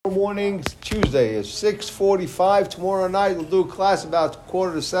Morning, Tuesday is 6:45. Tomorrow night we'll do a class about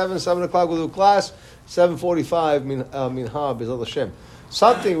 6:45, 7 o'clock we'll do a class, 7:45 minha b'ezrat Hashem.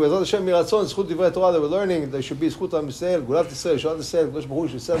 Something b'ezrat Hashem miratzon zchut divrei Torah that we're learning. There should be zchut am Yisrael, Gulat Yisrael, Shat Yisrael, Kodesh Baruch Hu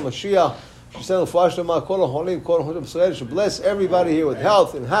should send Mashiach, should send Refuah Shlema, Kol HaCholim, Kol HaCholim Yisrael, should bless everybody here with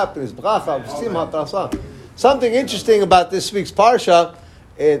health and happiness, bracha, simha, parasa. Something interesting about this week's parsha.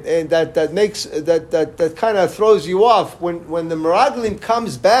 And that kind of throws you off when the Meraglim come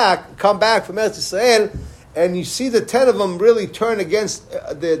back from Eretz Yisrael, and you see the 10 of them really turn against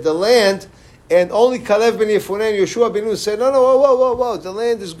the land, and only Kalev ben Yefuneh and Yeshua ben Nun say, no, whoa, the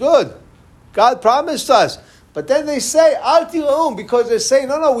land is good. God promised us. But then they say, Al Tiraum, because they say,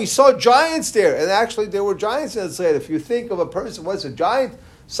 no, we saw giants there. And actually there were giants in Israel. If you think of a person, what's a giant?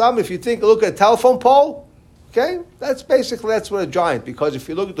 If you look at a telephone pole, okay, that's what a giant, because if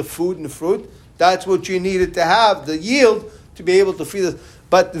you look at the food and the fruit, that's what you needed to have, the yield, to be able to feed it.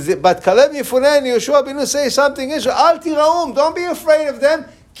 But Kalev Yefuneh and Yeshua ben Nun say something, Al Tiraum, don't be afraid of them,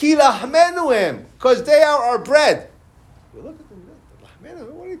 Ki lahmenuhem, because they are our bread. You look at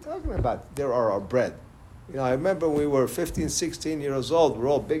them, what are you talking about? They are our bread. I remember when we were 15, 16 years old, we're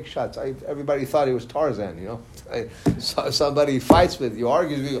all big shots. Everybody thought he was Tarzan, Somebody fights with you,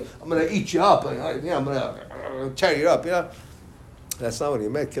 argues with you, I'm going to eat you up, I'm going to tear you up, That's not what he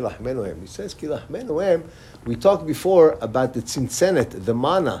meant, Kilah Menuhem. He says Kilah Menuhem. We talked before about the tzintzeret, the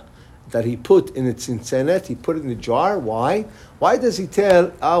manna that he put in the tzintzeret. He put it in the jar. Why? Why does he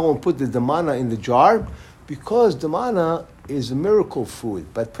tell Aaron put the manna in the jar? Because the manna is a miracle food,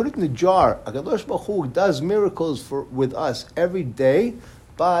 but put it in the jar. HaKadosh Baruch Hu does miracles with us every day,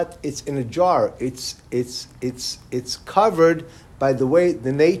 but it's in a jar. It's covered by the way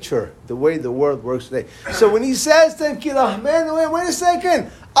the way the world works today. So when he says to them, wait a second,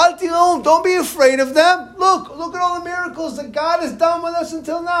 Al Tiraum, don't be afraid of them. Look at all the miracles that God has done with us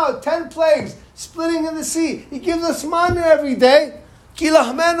until now. 10 plagues, splitting in the sea. He gives us manna every day.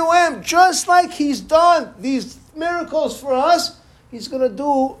 Just like He's done these miracles for us, He's going to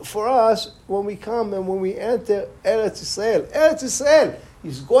do for us when we come and when we enter Eretz Yisrael.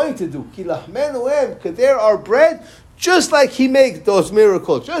 He's going to do. Because they're our bread, just like He makes those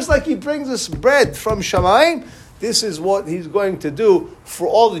miracles, just like He brings us bread from Shamayim. This is what He's going to do for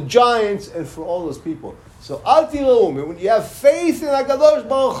all the giants and for all those people. So Al Tiraum, and when you have faith in HaKadosh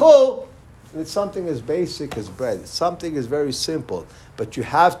Baruch Hu, it's something as basic as bread. Something is very simple, but you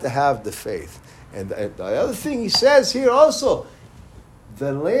have to have the faith. And the other thing he says here also,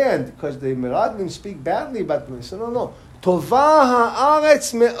 the land, because the Meraglim speak badly about them. He said, no. Tovah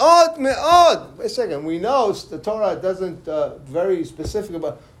ha'aretz me'od me'od. Wait a second. We know the Torah doesn't very specific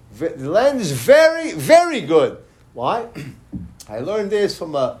about the land is very, very good. Why? I learned this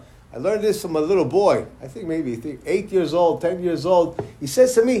from a little boy. I think maybe 8 years old, 10 year old. He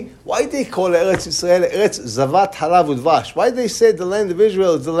says to me, why they call Eretz Yisrael Eretz Zavat Halav Udvash? Why they say the land of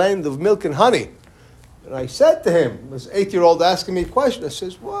Israel is the land of milk and honey? And I said to him, this 8-year-old asking me a question, I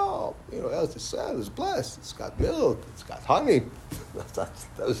says, well, Eretz Yisrael is blessed. It's got milk, it's got honey. That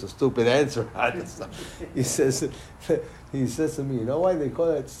was a stupid answer. He says to me, you know why they call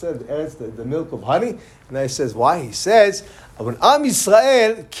it Eretz the milk of honey? And I says, why? He says, when Am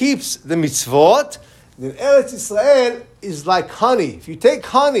Yisrael keeps the mitzvot, then Eretz Yisrael is like honey. If you take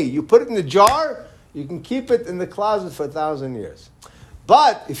honey, you put it in a jar, you can keep it in the closet for 1,000 years.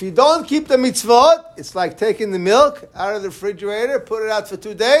 But if you don't keep the mitzvot, it's like taking the milk out of the refrigerator, put it out for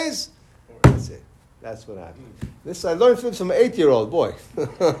 2 days. That's it. That's what happened. This I learned from an 8-year-old boy.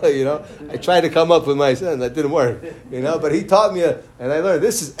 I tried to come up with my son. That didn't work. But he taught me, and I learned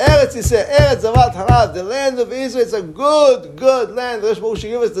this is Eretz Yisrael, Eretz Zavat Harav, the land of Israel. It's a good land. Rosh Baruch Hu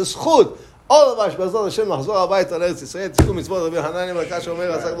give us the schut. All of us, B'ezrat Hashem, לחזור הביתה לארץ ישראל. תזכו מצוות רבי חנניה מלכה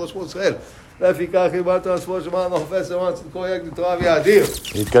שאומר, עשה הקדוש ברוך הוא ישראל. לפיכך קיבלת מצוות שמענו חפץ למען צדקו יגדיל תורה ויאדיר.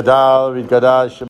 ויתגדל ויתקדש